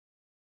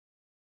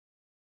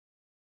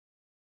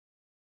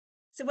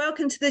So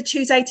welcome to the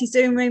Choose 80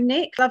 Zoom room,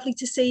 Nick. Lovely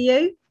to see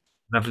you.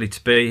 Lovely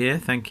to be here.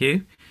 Thank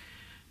you.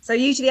 So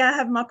usually I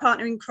have my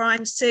partner in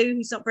crime, Sue,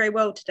 who's not very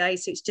well today.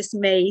 So it's just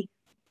me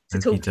to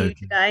Okie talk to you dokie.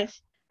 today.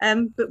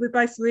 But we're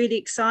both really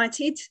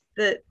excited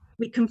that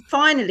we can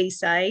finally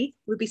say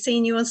we'll be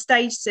seeing you on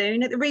stage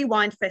soon at the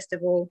Rewind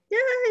Festival.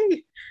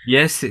 Yay!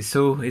 Yes, it's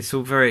all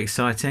very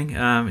exciting.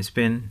 It's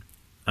been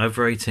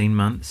over 18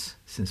 months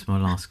since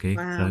my last gig,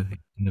 Wow. so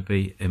it's going to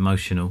be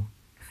emotional.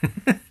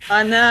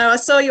 I know. I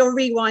saw your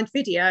Rewind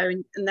video,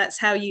 and that's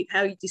how you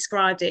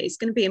described it. It's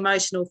going to be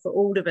emotional for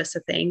all of us,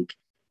 I think.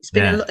 It's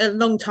been Yeah, a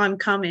long time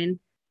coming.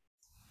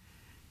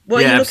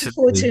 What are yeah, you looking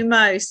forward absolutely. to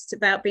most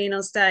about being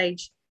on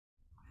stage?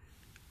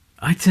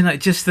 I don't know,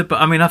 just the.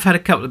 I mean, I've had a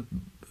couple of.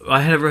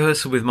 I had a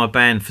rehearsal with my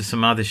band for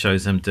some other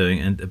shows I'm doing,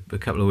 and a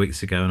couple of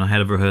weeks ago, and I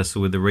had a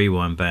rehearsal with the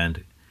Rewind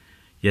band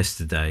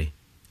yesterday,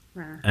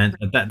 Wow. and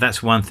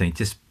that's one thing.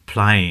 Just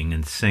playing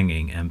and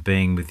singing and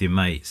being with your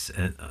mates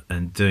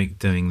and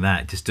doing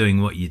that, just doing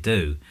what you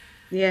do.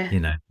 Yeah,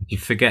 You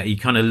forget, you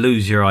kind of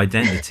lose your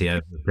identity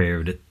over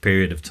a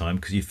period of time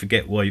because you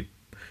forget what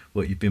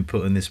you've been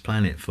put on this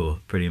planet for,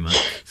 pretty much.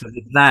 So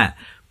there's that.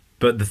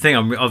 But the thing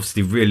I'm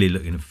obviously really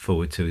looking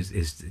forward to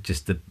is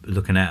just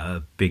looking at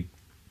a big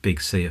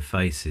sea of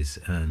faces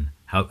and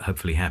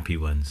hopefully happy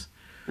ones.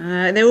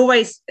 they're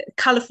always a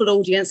colourful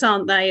audience,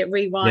 aren't they? At Yeah.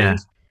 Rewind,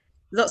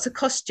 lots of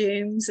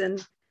costumes.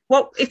 And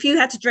what if you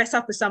had to dress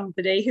up as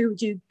somebody? Who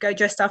would you go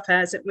dressed up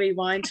as at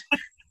Rewind?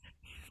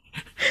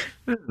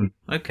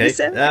 Okay.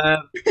 Yourself?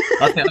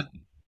 I think.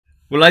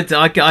 Well,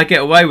 I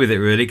get away with it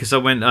really because I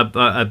went.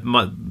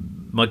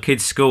 My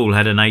kids' school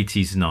had an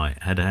 80s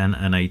night, had an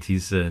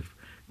 80s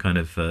kind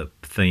of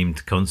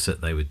themed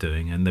concert they were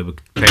doing, and there were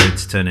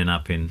parents turning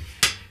up in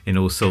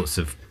all sorts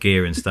of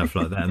gear and stuff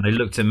like that. And they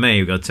looked at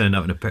me. I turned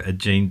up in a pair of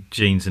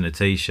jeans and a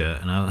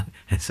t-shirt, and I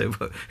said,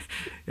 well,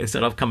 I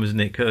said I've come as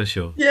Nik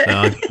Kershaw, so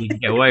Yeah, you can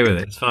get away with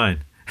it. It's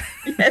fine.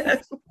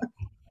 yeah.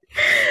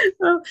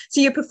 Well,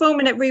 so you're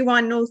performing at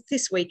Rewind North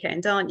this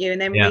weekend, aren't you?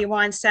 And then Yeah,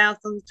 Rewind South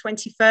on the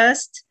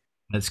 21st.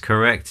 that's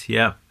correct.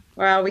 Yeah.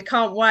 Well, we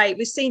can't wait.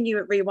 We've seen you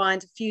at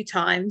Rewind a few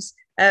times,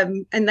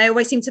 and they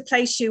always seem to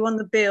place you on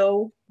the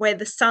bill where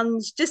the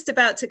sun's just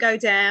about to go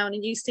down,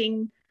 and you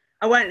sing,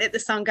 "I won't let the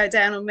sun go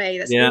down on me."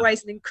 That's Yeah.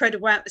 always an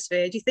incredible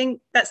atmosphere. Do you think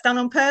that's done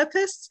on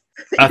purpose?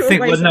 I You're think.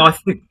 Well, always no,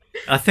 on.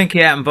 I think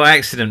it happened by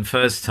accident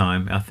first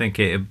time. I think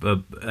it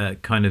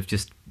kind of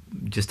just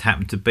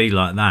happened to be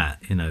like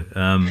that.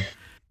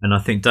 And I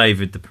think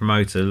David, the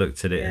promoter,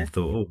 looked at it Yeah, and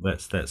thought, "Oh,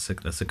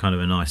 that's a kind of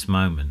a nice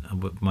moment.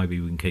 Maybe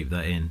we can keep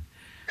that in."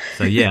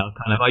 So yeah,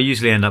 I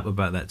usually end up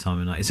about that time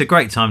of night. It's a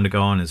great time to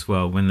go on as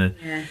well when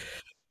yeah.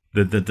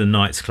 the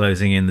night's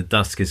closing in, the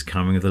dusk is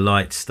coming, the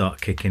lights start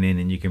kicking in,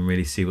 and you can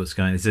really see what's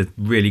going. It's a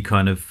really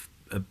kind of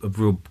a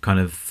real kind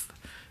of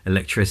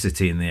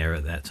electricity in the air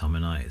at that time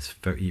of night. It's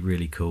very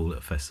really cool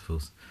at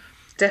festivals.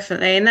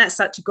 Definitely, and that's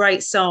such a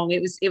great song.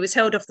 It was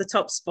held off the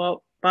top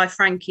spot by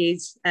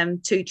Frankie's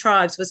Two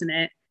Tribes, wasn't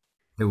it?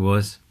 It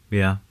was,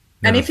 yeah,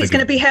 And never if it's going forget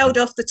to be that. held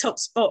off the top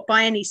spot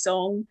by any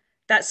song,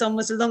 that song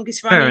was the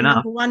longest Fair running enough.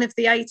 number one of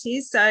the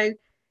 80s. So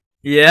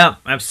Yeah, yeah,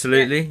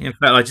 absolutely. In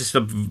fact, I just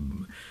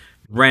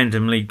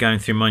randomly going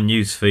through my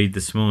news feed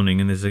this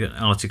morning, and there's an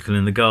article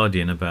in the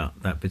Guardian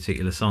about that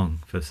particular song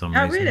for some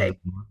oh reason. I really?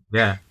 don't know.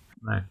 Yeah,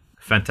 no,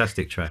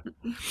 fantastic track.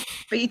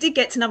 But you did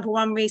get to number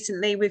one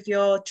recently with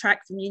your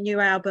track from your new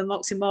album,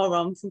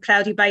 Oxymoron, from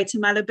Cloudy Bay to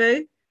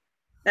Malibu.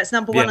 That's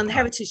number Yeah, one on the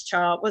Heritage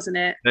chart, wasn't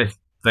it? they,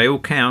 they all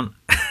count.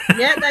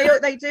 Yeah,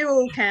 they do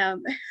all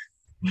count.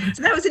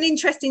 So that was an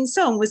interesting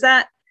song. Was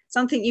that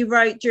something you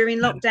wrote during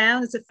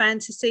lockdown as a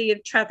fantasy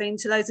of traveling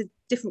to loads of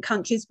different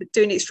countries, but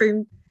doing it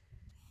through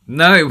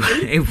No,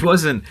 music? it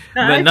wasn't.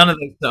 But No. none of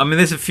the. I mean,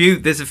 there's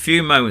a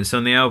few moments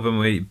on the album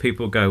where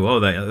people go, "Oh,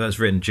 that's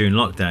written during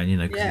lockdown,"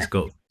 because it's Yeah.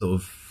 got sort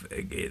of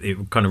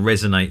it kind of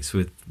resonates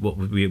with what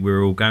we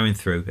were all going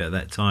through at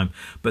that time.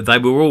 But they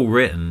were all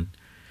written,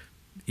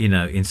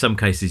 in some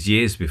cases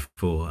years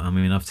before. I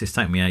mean, it's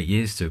taken me 8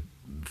 years to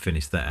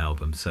finish that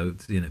album, so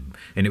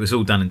and it was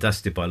all done and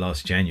dusted by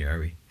last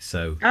January.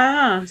 So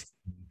Ah,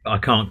 I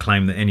can't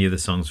claim that any of the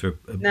songs were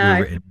no.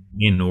 written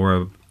in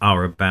or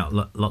are about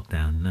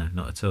lockdown. No,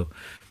 not at all.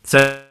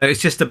 So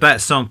it's just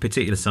about song,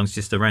 particular songs,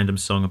 just a random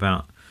song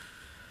about.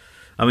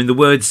 I mean, the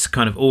words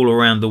kind of all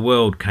around the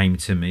world came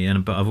to me,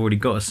 but I've already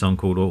got a song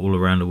called All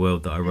Around the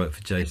World that I wrote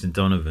for Jason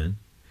Donovan.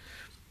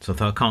 So I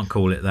thought I can't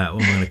call it that.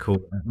 What am I going to call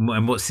it?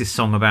 And what's this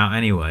song about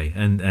anyway?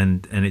 And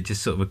it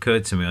just sort of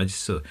occurred to me. I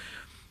just sort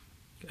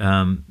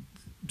of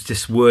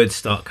just words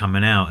start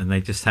coming out, and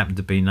they just happen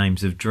to be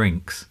names of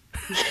drinks.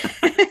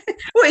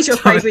 What is your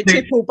So I favourite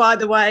think tipple, by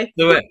the way?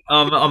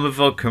 I'm a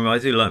vodka. I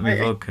do like my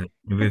Okay. vodka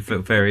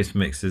with various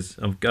mixes.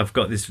 I've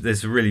got this.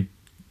 There's a really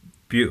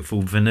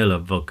beautiful vanilla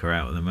vodka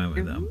out at the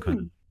moment that I'm kind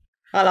of. Mm.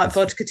 I like That's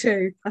vodka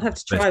too. I'd have to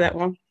best. try that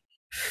one.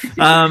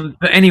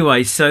 But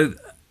anyway, so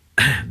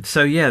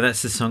yeah,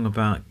 that's the song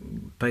about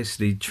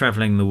basically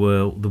traveling the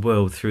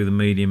world through the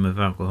medium of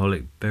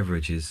alcoholic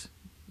beverages.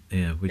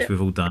 Yeah, which Yep.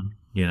 we've all done.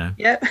 Yep.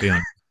 Be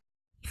honest.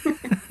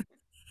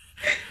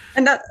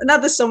 And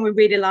another song we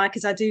really like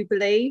is I Do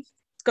Believe.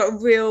 It's got a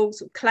real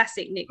sort of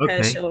classic Nik Okay.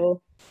 Kershaw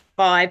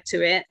vibe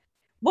to it.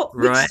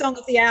 Which Right. song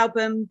of the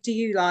album do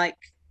you like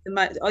the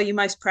most? Are you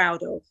most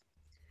proud of?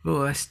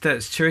 Oh,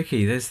 that's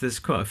tricky. There's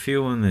quite a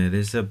few on there.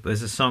 There's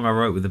a song I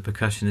wrote with a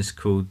percussionist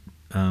called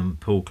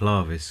Paul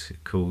Clavis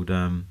called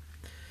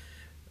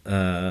uh,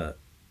 "The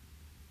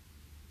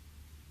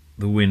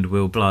Wind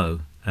Will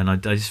Blow," and I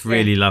just Yeah,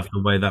 really love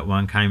the way that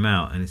one came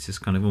out. And it's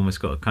just kind of almost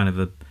got a kind of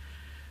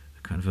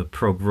a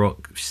prog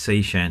rock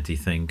sea shanty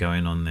thing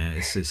going on there.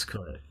 It's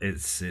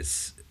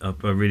I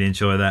really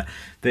enjoy that.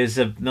 There's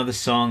another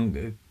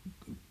song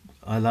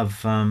I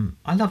love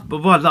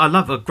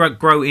I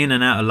grow in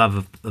and out of love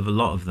of a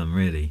lot of them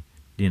really,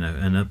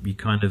 and you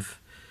kind of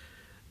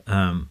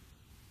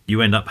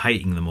you end up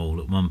hating them all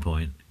at one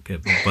point. Okay,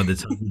 by the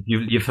time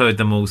you've heard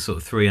them all sort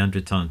of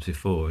 300 times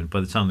before, and by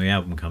the time the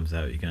album comes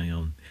out, you're going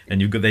on,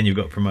 and you've got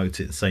to promote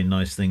it and say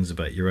nice things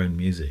about your own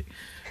music,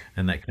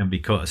 and that can be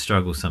quite a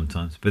struggle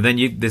sometimes. But then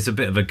there's a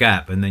bit of a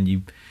gap, and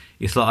then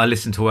it's like I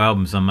listen to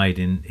albums I made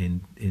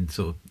in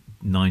sort of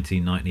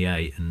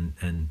 1998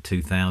 and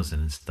 2000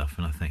 and stuff,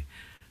 and I think,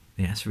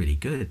 yeah, that's really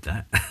good.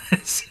 That,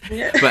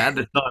 yeah. but at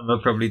the time, I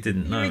probably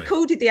didn't You know it.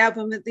 recorded the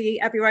album at the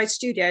Abbey Road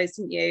Studios,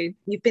 didn't you?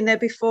 You've been there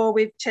before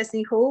with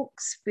Chesney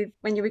Hawkes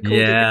when you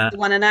recorded Yeah, the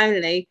one and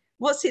only.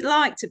 What's it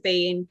like to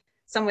be in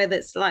somewhere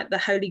that's like the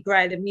holy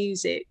grail of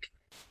music?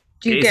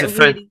 Do you it is get a a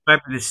really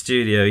fabulous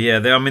studio. Yeah,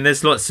 I mean,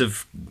 there's lots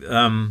of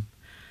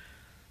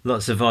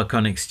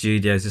iconic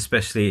studios,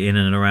 especially in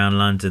and around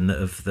London,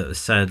 that are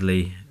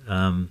sadly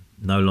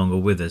no longer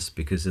with us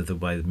because of the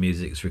way the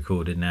music's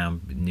recorded now,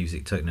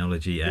 music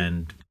technology,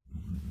 and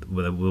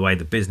the way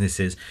the business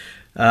is.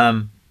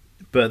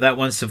 But that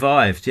one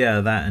survived,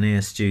 yeah. That and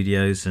Ear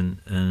Studios and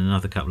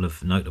another couple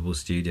of notable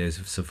studios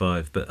have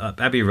survived. But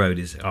Abbey Road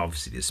is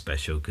obviously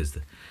special because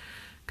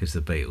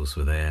the Beatles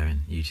were there,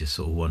 and you just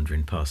sort of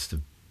wandering past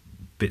the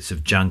bits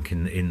of junk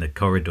in the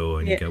corridor,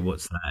 and you yeah, go,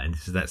 "What's that?" And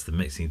that's the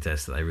mixing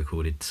desk that they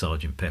recorded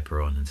Sergeant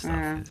Pepper on and stuff.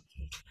 uh,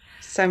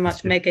 so It's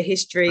much just mega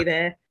history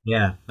there.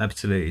 yeah,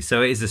 absolutely.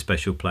 So it is a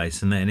special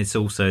place, and it's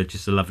also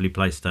just a lovely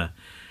place to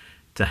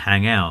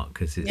hang out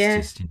because it's Yeah.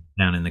 just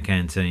down in the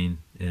canteen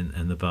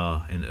and the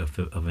bar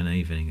of an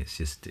evening. It's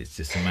just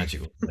a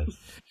magical place.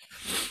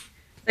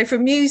 So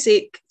from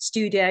music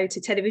studio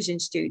to television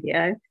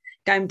studio,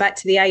 going back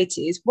to the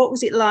 80s, what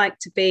was it like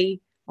to be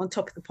on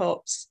Top of the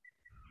Pops?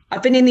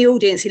 I've been in the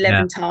audience Yeah.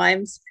 11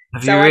 times,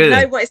 Have so you I know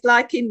really? what it's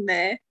like in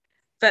there.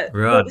 But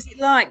what Right. was it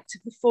like to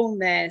perform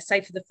there,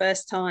 say for the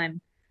first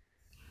time?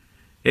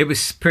 It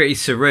was pretty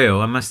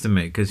surreal, I must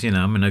admit, because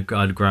I mean,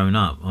 I'd grown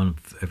up on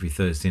every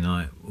Thursday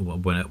night,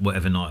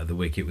 whatever night of the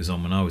week it was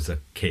on when I was a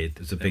kid. It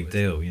was a big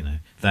deal.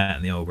 That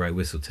and the old grey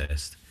whistle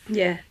test.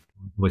 Yeah,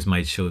 Always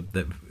made sure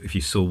that if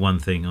you saw one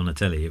thing on a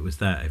telly, it was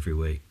that every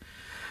week.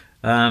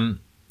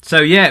 So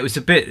yeah, it was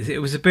a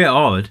bit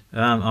odd.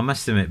 I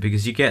must admit,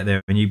 because you get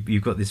there and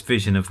you've got this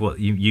vision of what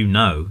you've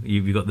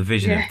got the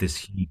vision yeah, of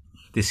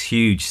this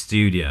huge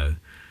studio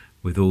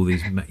with all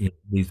these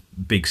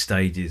big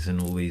stages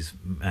and all these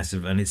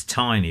massive, and it's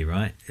tiny,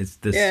 right?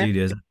 The yeah,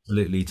 studio's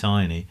absolutely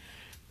tiny,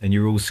 and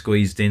you're all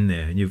squeezed in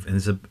there, and you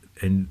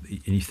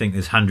think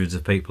there's hundreds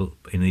of people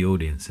in the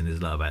audience, and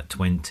there's like about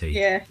 20.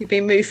 yeah. You've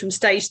been moved from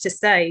stage to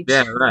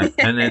Yeah, stage. right.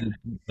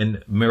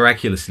 And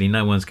miraculously,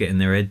 no one's getting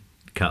their head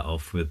cut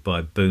off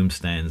by boom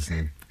stands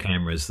and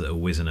cameras that are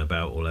whizzing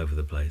about all over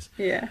the place.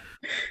 Yeah.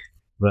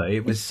 But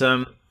it was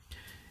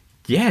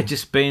yeah,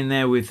 just being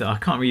there with, I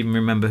can't even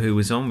remember who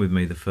was on with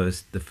me the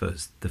first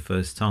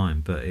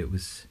time, but it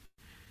was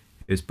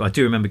I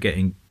do remember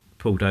getting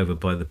pulled over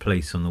by the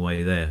police on the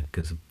way there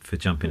because for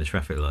jumping the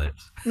traffic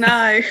lights.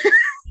 No.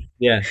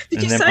 Yeah,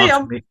 Did you and then say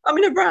asked me, I'm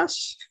in a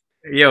rush?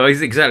 yeah, well,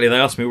 exactly. They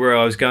asked me where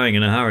I was going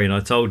in a hurry, and I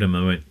told them.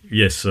 I went,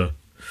 "Yes, sir."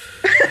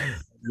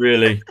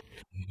 Really?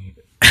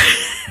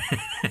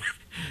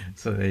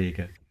 So there you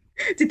go.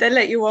 Did they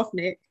let you off,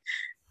 Nick?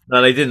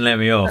 No, they didn't let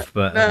me off,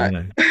 but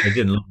No. they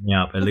didn't lock me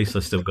up. At least I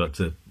still got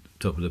to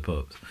Top of the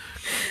Pops.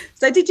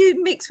 So did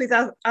you mix with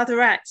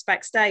other acts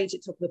backstage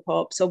at Top of the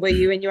Pops, or were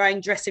you in your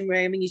own dressing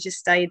room and you just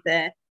stayed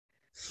there?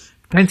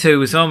 Pento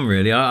was on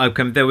really.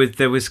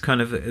 There was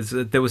kind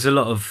of there was a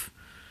lot of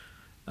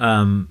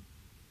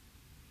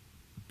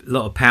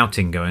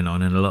pouting going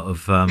on and a lot of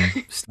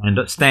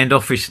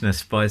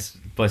standoffishness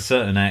by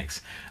certain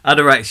acts.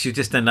 Other acts you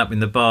just end up in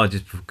the bar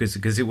just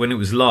because when it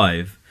was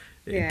live,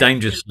 Yeah.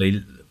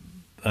 dangerously,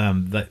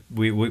 that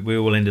we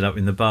all ended up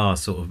in the bar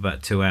sort of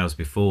about 2 hours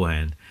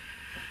beforehand.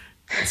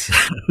 So,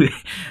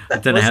 I That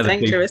don't know was how the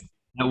people. dangerous.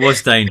 That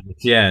was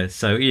dangerous, yeah.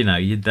 So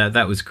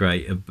that was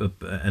great,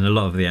 and a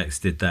lot of the acts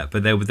did that.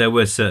 But there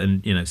were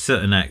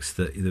certain acts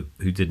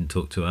who didn't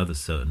talk to other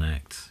certain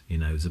acts.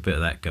 There was a bit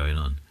of that going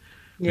on,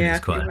 and Yeah, it's I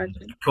can quite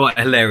imagine. quite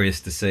hilarious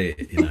to see it.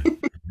 It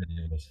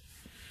really was.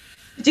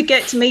 Did you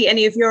get to meet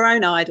any of your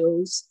own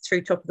idols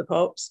through Top of the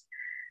Pops?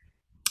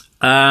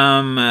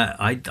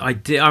 I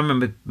did. I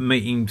remember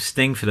meeting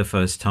Sting for the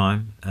first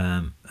time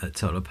at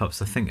Total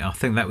Pops. I think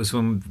that was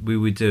when we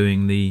were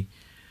doing the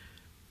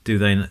Do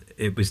They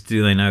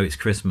Know It's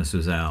Christmas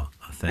was out.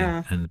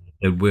 think, and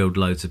they wheeled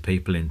loads of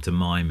people in to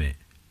mime it,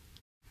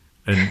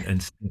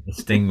 and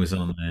Sting was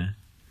on there,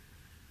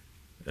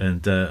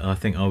 and I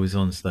think I was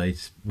on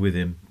stage with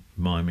him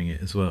miming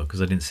it as well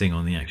because I didn't sing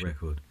on the Act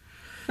record.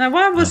 Now,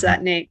 why was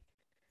that, Nick?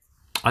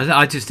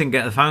 I just didn't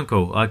get the phone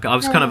call. I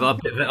was kind of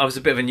I was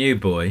a bit of a new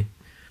boy.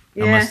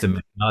 Yeah. I must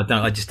admit,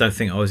 I just don't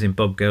think I was in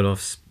Bob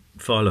Geldof's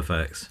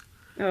Filofax.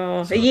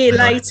 Oh, a year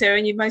later,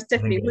 and you most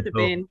definitely would have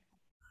been,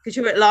 because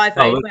you were at Live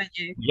Aid, weren't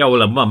you? Yeah,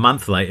 well, a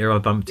month later, I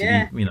bumped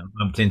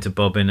into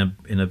Bob in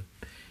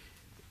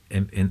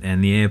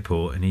the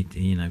airport, and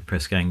he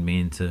press ganged me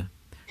into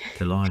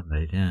Live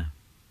Aid. Yeah,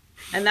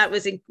 and that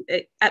was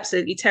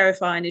absolutely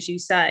terrifying, as you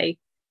say,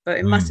 but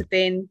it must have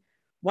been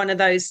one of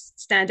those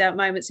standout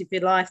moments of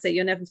your life that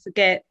you'll never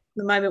forget.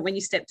 The moment when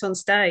you stepped on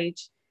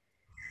stage.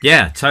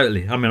 Yeah,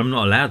 totally. I mean, I'm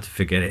not allowed to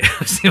forget it.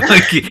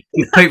 Like,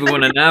 people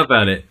want to know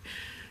about it.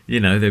 You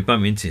know, they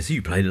bump me into it. So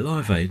you played at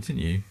Live Aid,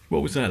 didn't you?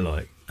 What was that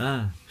like?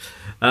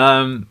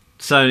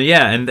 So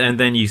yeah, and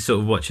then you sort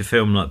of watch a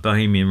film like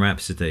Bohemian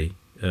Rhapsody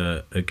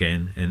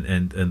again,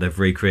 and they've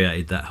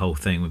recreated that whole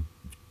thing with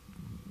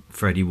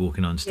Freddie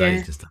walking on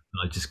stage and stuff.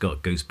 I just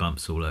got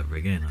goosebumps all over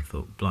again. I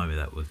thought, blimey,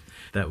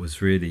 that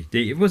was really.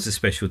 It was a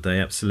special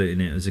day, absolutely.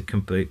 And it was a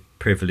complete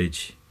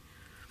privilege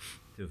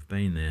to have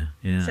been there.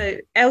 Yeah. So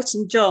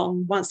Elton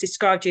John once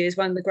described you as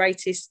one of the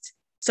greatest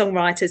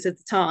songwriters of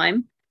the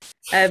time.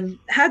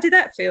 How did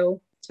that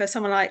feel for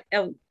someone like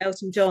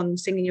Elton John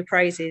singing your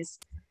praises?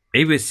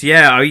 He was,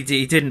 yeah.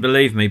 He didn't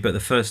believe me, but the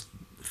first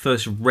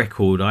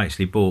record I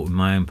actually bought with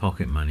my own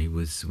pocket money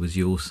was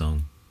your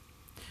song.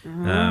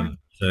 So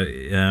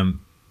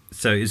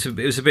it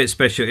was a bit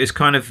special. It's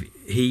kind of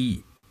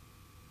he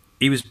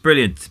was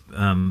brilliant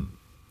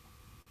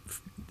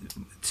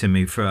to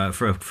me for a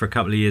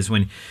couple of years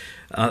when.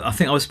 I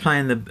think I was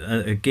playing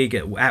a gig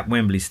at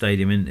Wembley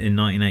Stadium in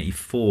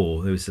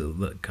 1984. There was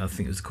I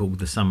think it was called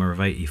the Summer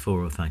of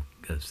 '84. I think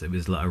it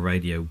was like a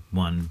Radio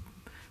 1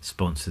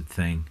 sponsored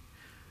thing,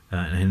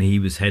 and he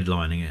was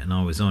headlining it, and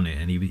I was on it.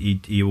 And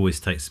he always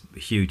takes a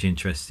huge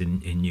interest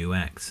in new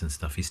acts and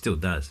stuff. He still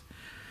does.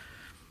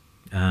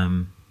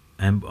 And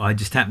I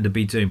just happened to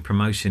be doing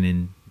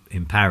promotion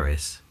in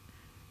Paris.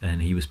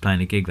 And he was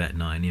playing a gig that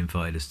night, and he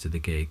invited us to the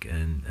gig,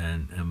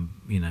 and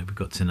we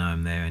got to know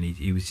him there, and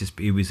he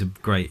was a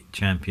great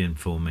champion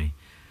for me,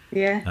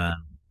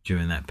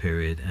 during that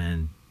period,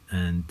 and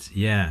then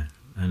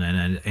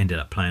I ended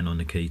up playing on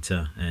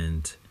Nikita,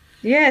 and so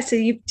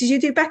did you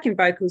do backing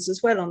vocals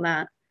as well on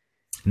that?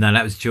 No,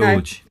 that was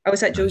George. No. Oh, was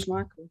that George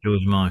Michael?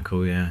 George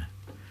Michael, yeah.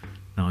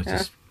 No, I was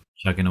just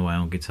chugging away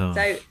on guitar.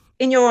 So,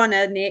 in your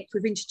honour, Nick,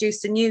 we've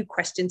introduced a new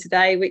question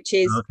today, which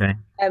is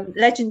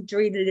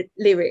legendary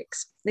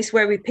lyrics. This is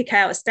where we pick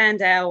out a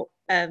standout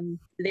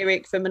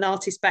lyric from an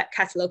artist's back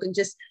catalogue and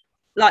just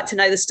like to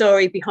know the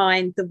story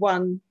behind the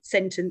one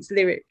sentence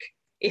lyric,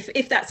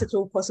 if that's at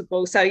all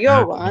possible. So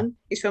your one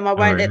is from I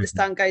Won't Let the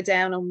Sun Go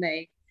Down on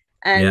Me.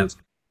 And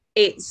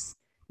it's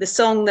the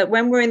song that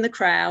when we're in the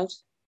crowd,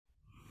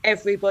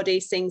 everybody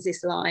sings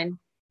this line.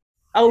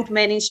 Old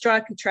men in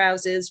stripy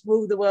trousers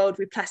rule the world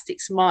with plastic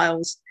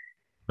smiles.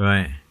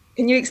 Right.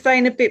 Can you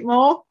explain a bit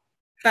more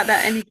about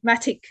that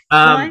enigmatic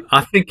line?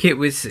 I think it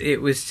was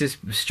just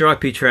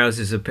stripy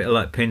trousers, a bit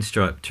like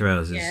pinstripe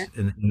trousers,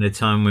 in the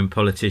time when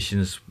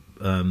politicians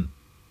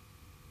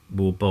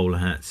wore bowler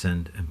hats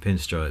and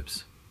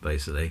pinstripes,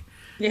 basically.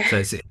 Yeah.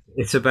 So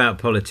it's about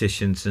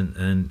politicians,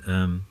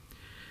 and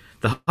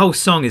the whole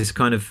song is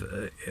kind of.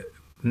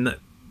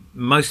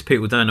 Most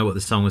people don't know what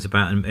the song was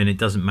about, and it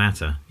doesn't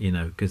matter,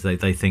 because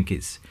they think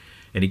it's.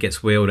 And it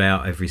gets wheeled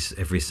out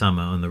every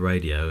summer on the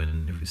radio,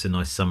 and it's a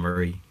nice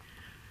summery,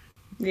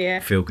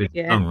 feel good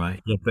song,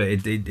 right?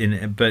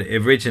 Yeah, but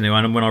originally,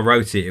 when I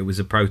wrote it, it was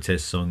a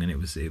protest song, and it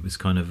was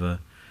kind of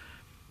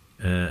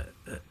a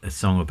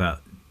song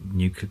about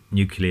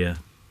nuclear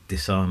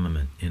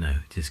disarmament,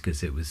 just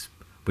because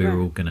we were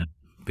all going to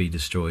be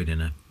destroyed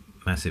in a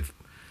massive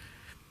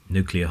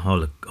nuclear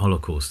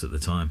holocaust at the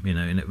time,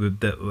 and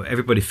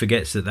everybody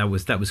forgets that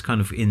was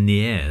kind of in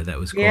the air. That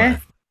was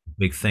quite. A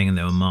big thing, and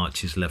there were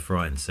marches left,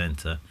 right, and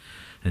centre,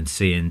 and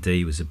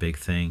CND was a big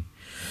thing.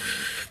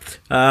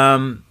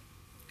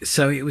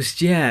 So it was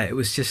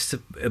just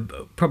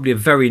probably a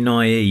very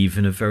naive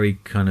and a very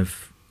kind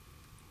of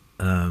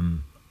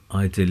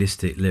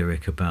idealistic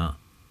lyric about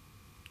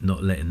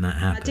not letting that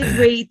happen. I did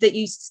read that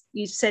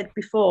you said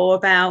before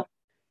about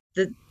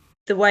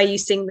the way you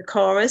sing the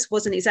chorus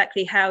wasn't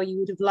exactly how you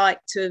would have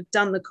liked to have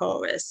done the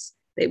chorus.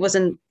 It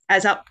wasn't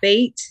as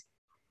upbeat.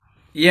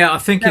 Yeah, I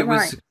think it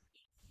was. Right?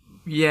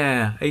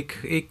 Yeah,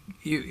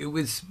 it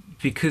was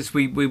because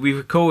we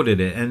recorded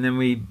it, and then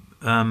we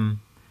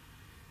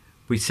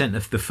sent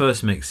the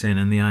first mix in,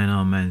 and the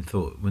A&R man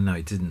thought, well, no,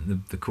 it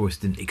didn't. The chorus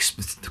didn't.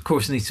 The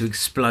chorus needs to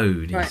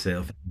explode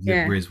himself.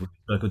 Whereas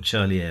called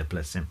Charlie Air,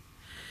 bless him.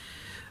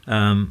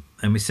 And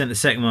we sent the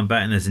second one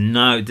back, and they said,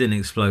 no, it didn't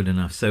explode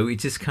enough. So we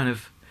just kind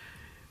of.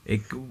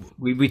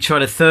 We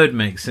tried a third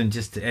mix, and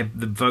just the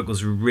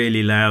vocals were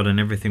really loud, and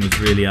everything was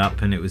really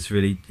up, and it was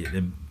really.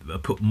 I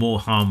put more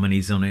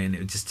harmonies on it, and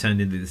it just turned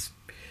into this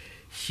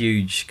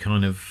huge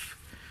kind of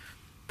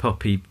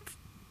poppy,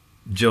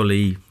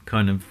 jolly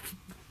kind of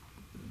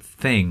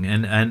thing,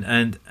 and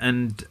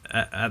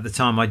at the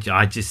time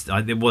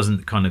it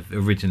wasn't kind of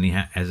originally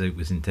as it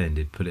was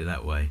intended, put it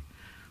that way,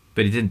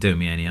 but it didn't do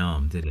me any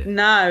harm, did it?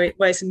 No, it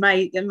was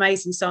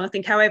amazing song. I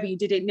think however you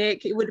did it,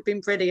 Nick, it would have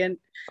been brilliant.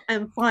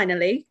 And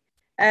finally,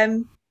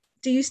 do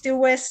you still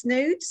wear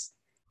snoods?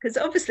 Because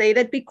obviously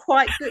they'd be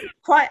quite good,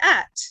 quite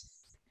apt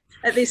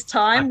at this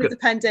time with the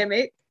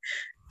pandemic.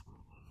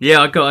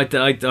 Yeah, I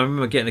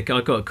remember I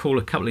got a call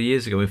a couple of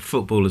years ago when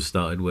footballers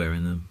started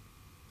wearing them.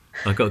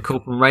 I got a call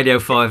from Radio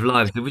 5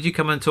 Live. Said, would you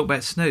come and talk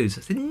about snoods?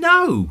 I said,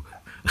 no.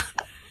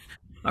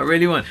 I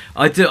really want.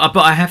 I do, but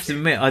I have to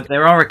admit,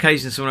 there are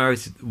occasions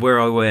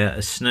where I wear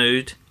a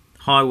snood,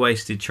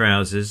 high-waisted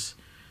trousers,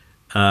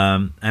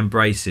 and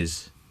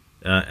braces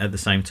at the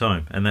same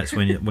time, and that's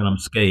when I'm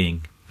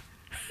skiing.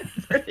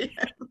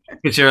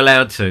 Because you're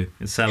allowed to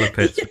in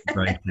salopettes with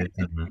braces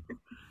and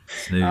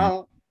snood.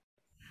 Oh,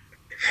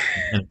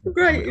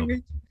 great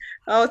image.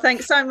 Oh,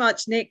 thanks so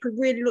much, Nick. We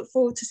really look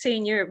forward to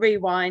seeing you at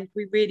Rewind.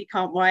 We really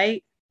can't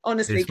wait.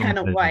 Honestly,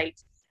 cannot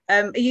wait.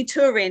 Are you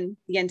touring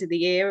the end of the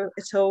year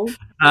at all?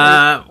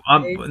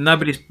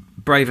 Nobody's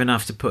brave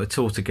enough to put a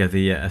tour together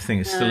yet. I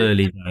think it's still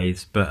early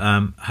days, but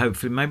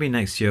hopefully maybe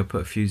next year I'll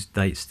put a few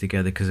dates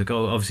together, because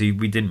obviously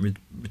we didn't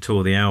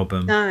tour the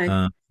album.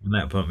 No. And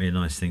that might be a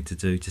nice thing to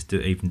do. Just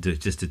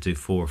to do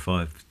 4 or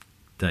 5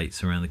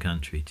 dates around the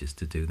country, just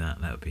to do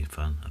that. That would be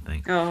fun, I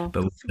think. Oh,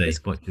 but we'll see.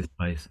 Watch this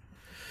space.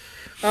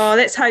 Oh,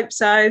 let's hope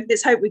so.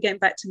 Let's hope we're getting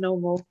back to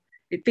normal.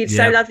 It'd be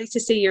so lovely to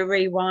see you at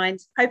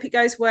Rewind. Hope it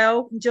goes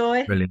well.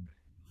 Enjoy. Brilliant.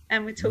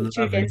 And we'll talk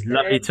to you again soon.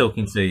 Lovely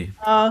talking to you.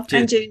 Oh,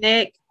 cheers. And you,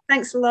 Nick.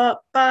 Thanks a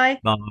lot. Bye.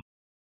 Bye.